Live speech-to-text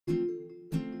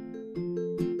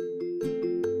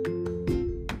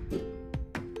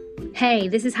Hey,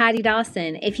 this is Heidi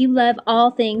Dawson. If you love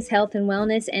all things health and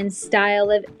wellness and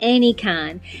style of any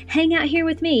kind, hang out here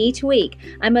with me each week.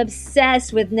 I'm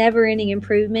obsessed with never-ending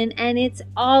improvement, and it's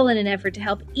all in an effort to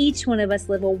help each one of us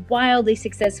live a wildly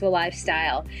successful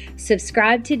lifestyle.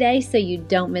 Subscribe today so you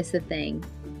don't miss a thing.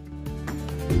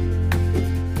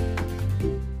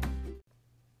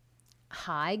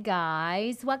 Hi,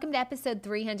 guys. Welcome to episode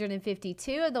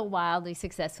 352 of the Wildly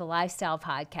Successful Lifestyle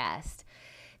Podcast.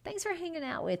 Thanks for hanging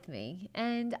out with me.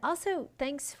 And also,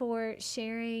 thanks for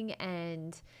sharing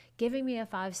and giving me a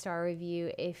 5-star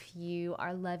review if you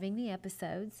are loving the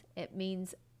episodes. It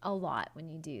means a lot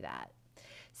when you do that.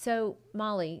 So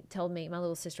Molly told me, my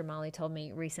little sister Molly told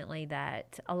me recently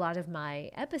that a lot of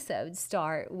my episodes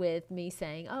start with me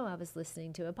saying, oh, I was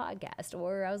listening to a podcast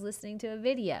or I was listening to a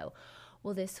video.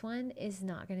 Well, this one is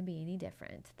not going to be any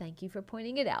different. Thank you for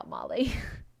pointing it out, Molly.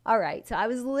 All right, so I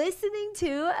was listening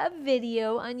to a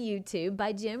video on YouTube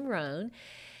by Jim Rohn,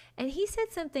 and he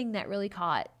said something that really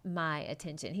caught my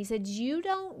attention. He said, you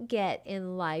don't get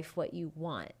in life what you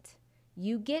want.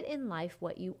 You get in life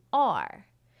what you are.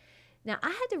 Now, I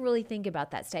had to really think about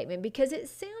that statement because it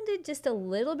sounded just a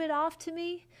little bit off to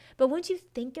me, but once you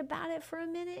think about it for a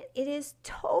minute, it is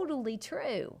totally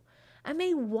true. I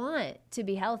may want to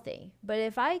be healthy, but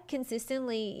if I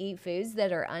consistently eat foods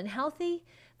that are unhealthy,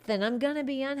 then I'm going to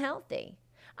be unhealthy.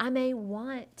 I may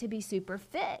want to be super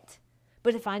fit,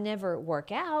 but if I never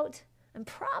work out, I'm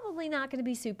probably not going to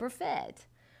be super fit.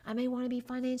 I may want to be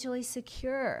financially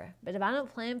secure, but if I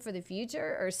don't plan for the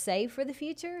future or save for the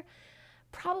future,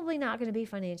 probably not going to be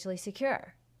financially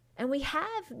secure. And we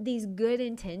have these good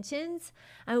intentions,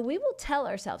 and we will tell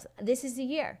ourselves, this is the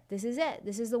year, this is it,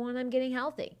 this is the one I'm getting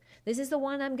healthy, this is the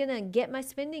one I'm going to get my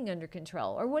spending under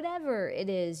control, or whatever it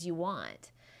is you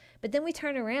want. But then we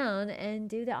turn around and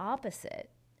do the opposite.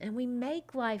 And we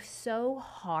make life so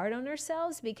hard on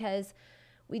ourselves because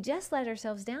we just let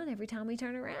ourselves down every time we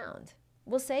turn around.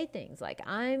 We'll say things like,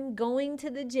 I'm going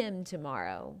to the gym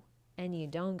tomorrow, and you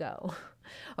don't go.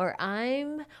 Or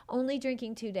I'm only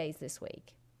drinking 2 days this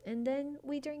week, and then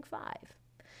we drink 5.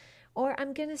 Or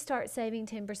I'm going to start saving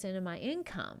 10% of my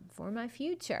income for my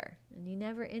future, and you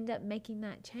never end up making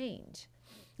that change.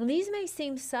 And these may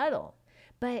seem subtle,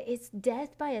 but it's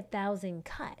death by 1,000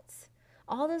 cuts.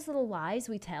 All those little lies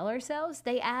we tell ourselves,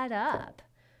 they add up.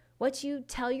 What you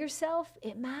tell yourself,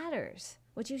 it matters.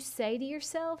 What you say to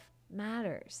yourself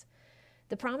matters.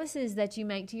 The promises that you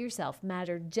make to yourself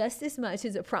matter just as much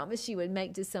as a promise you would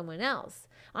make to someone else.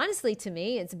 Honestly, to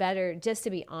me, it's better just to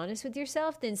be honest with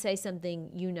yourself than say something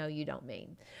you know you don't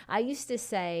mean. I used to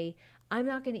say, I'm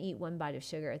not going to eat 1 bite of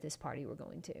sugar at this party we're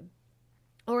going to.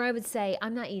 Or I would say,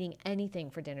 I'm not eating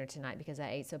anything for dinner tonight because I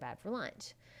ate so bad for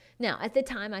lunch. Now, at the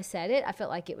time I said it, I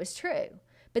felt like it was true.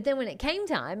 But then when it came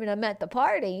time and I'm at the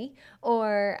party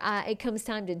or it comes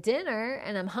time to dinner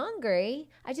and I'm hungry,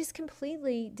 I just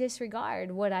completely disregard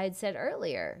what I had said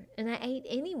earlier. And I ate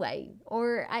anyway.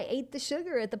 Or I ate the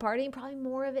sugar at the party and probably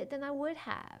more of it than I would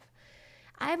have.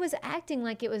 I was acting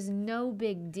like it was no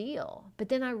big deal, but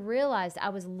then I realized I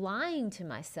was lying to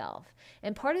myself.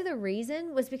 And part of the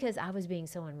reason was because I was being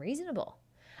so unreasonable.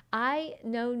 I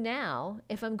know now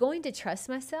if I'm going to trust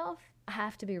myself, I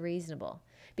have to be reasonable.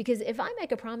 Because if I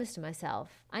make a promise to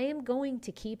myself, I am going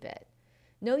to keep it.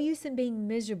 No use in being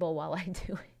miserable while I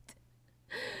do it.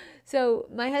 So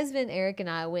my husband, Eric, and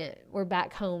I were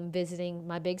back home visiting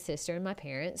my big sister and my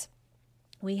parents.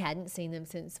 We hadn't seen them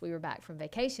since we were back from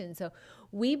vacation, so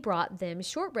we brought them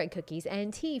shortbread cookies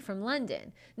and tea from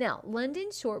London. Now, London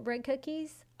shortbread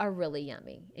cookies are really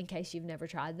yummy, in case you've never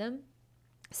tried them.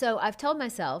 So I've told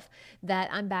myself that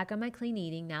I'm back on my clean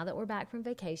eating now that we're back from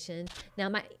vacation. Now,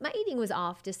 my eating was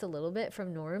off just a little bit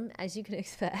from norm, as you can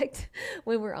expect.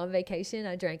 When we're on vacation,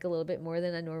 I drank a little bit more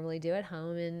than I normally do at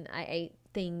home, and I ate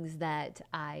things that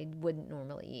I wouldn't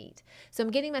normally eat. So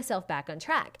I'm getting myself back on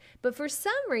track. But for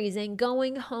some reason,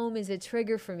 going home is a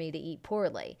trigger for me to eat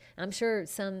poorly. I'm sure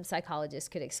some psychologists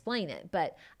could explain it,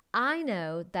 but I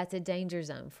know that's a danger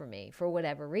zone for me for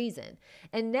whatever reason.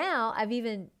 And now I've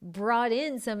even brought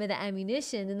in some of the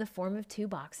ammunition in the form of 2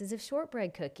 boxes of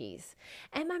shortbread cookies.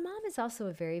 And my mom is also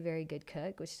a very, very good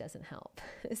cook, which doesn't help.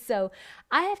 So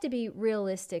I have to be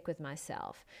realistic with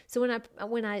myself. So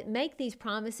when I make these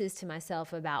promises to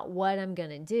myself about what I'm going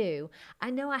to do,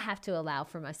 I know I have to allow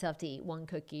for myself to eat 1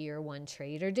 cookie or 1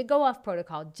 treat or to go off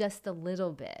protocol just a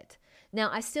little bit. Now,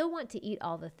 I still want to eat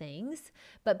all the things,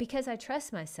 but because I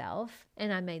trust myself, myself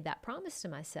and I made that promise to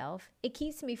myself, it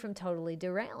keeps me from totally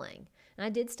derailing. And I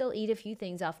did still eat a few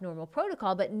things off normal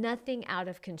protocol, but nothing out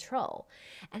of control.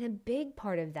 And a big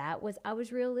part of that was I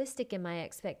was realistic in my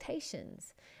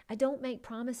expectations. I don't make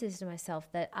promises to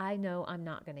myself that I know I'm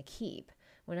not going to keep.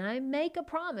 When I make a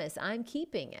promise, I'm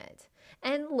keeping it.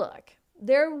 And look,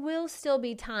 there will still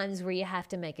be times where you have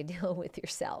to make a deal with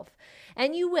yourself.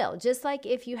 And you will, just like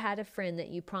if you had a friend that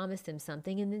you promised them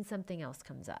something and then something else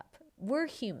comes up. We're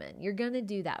human. You're going to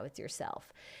do that with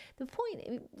yourself. The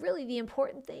point, really the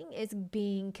important thing is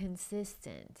being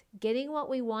consistent. Getting what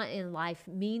we want in life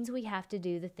means we have to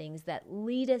do the things that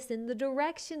lead us in the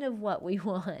direction of what we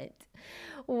want.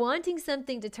 Wanting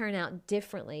something to turn out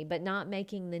differently, but not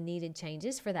making the needed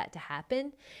changes for that to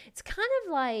happen, it's kind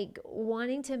of like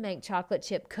wanting to make chocolate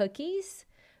chip cookies,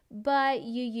 but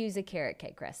you use a carrot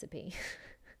cake recipe.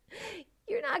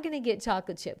 You're not going to get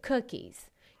chocolate chip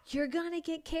cookies. You're going to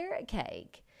get carrot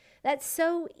cake. That's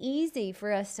so easy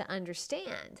for us to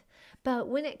understand. But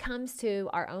when it comes to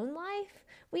our own life,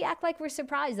 we act like we're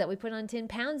surprised that we put on 10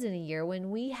 pounds in a year when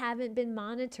we haven't been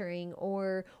monitoring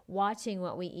or watching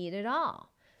what we eat at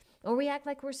all. Or we act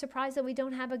like we're surprised that we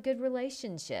don't have a good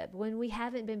relationship when we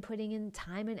haven't been putting in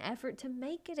time and effort to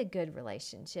make it a good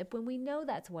relationship when we know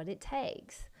that's what it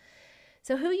takes.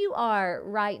 So who you are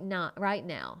right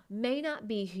now may not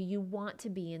be who you want to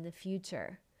be in the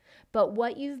future. But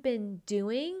what you've been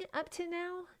doing up to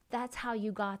now, that's how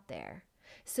you got there.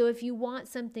 So if you want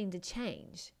something to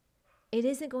change, it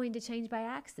isn't going to change by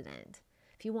accident.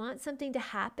 If you want something to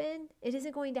happen, it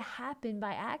isn't going to happen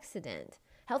by accident.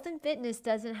 Health and fitness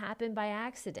doesn't happen by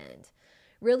accident.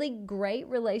 Really great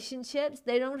relationships,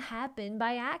 they don't happen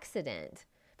by accident.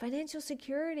 Financial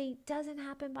security doesn't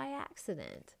happen by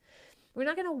accident. We're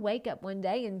not going to wake up one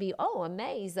day and be,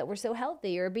 amazed that we're so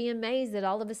healthy, or be amazed that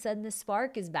all of a sudden the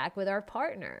spark is back with our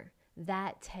partner.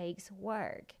 That takes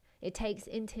work. It takes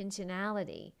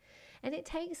intentionality. And it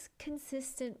takes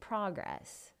consistent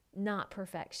progress, not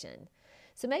perfection.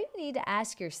 So maybe you need to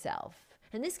ask yourself,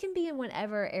 and this can be in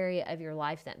whatever area of your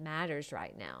life that matters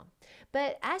right now,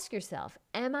 but ask yourself,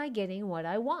 am I getting what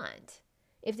I want?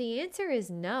 If the answer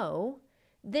is no,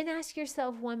 then ask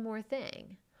yourself one more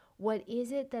thing. What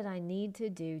is it that I need to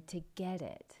do to get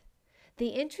it? The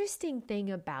interesting thing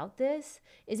about this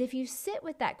is if you sit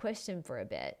with that question for a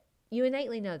bit, you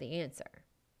innately know the answer.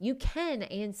 You can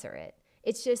answer it.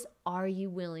 It's just, are you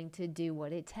willing to do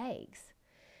what it takes?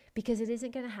 Because it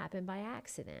isn't going to happen by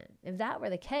accident. If that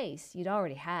were the case, you'd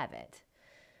already have it.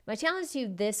 My challenge to you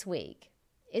this week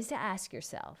is to ask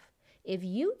yourself, if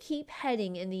you keep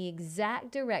heading in the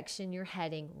exact direction you're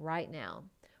heading right now,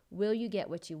 will you get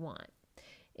what you want?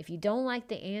 If you don't like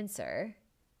the answer,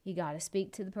 you got to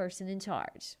speak to the person in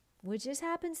charge, which just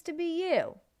happens to be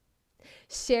you.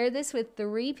 Share this with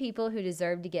 3 people who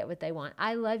deserve to get what they want.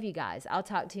 I love you guys. I'll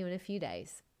talk to you in a few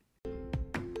days.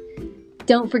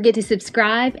 Don't forget to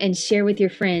subscribe and share with your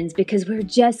friends, because we're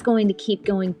just going to keep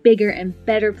going bigger and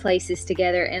better places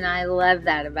together, and I love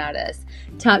that about us.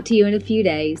 Talk to you in a few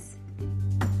days.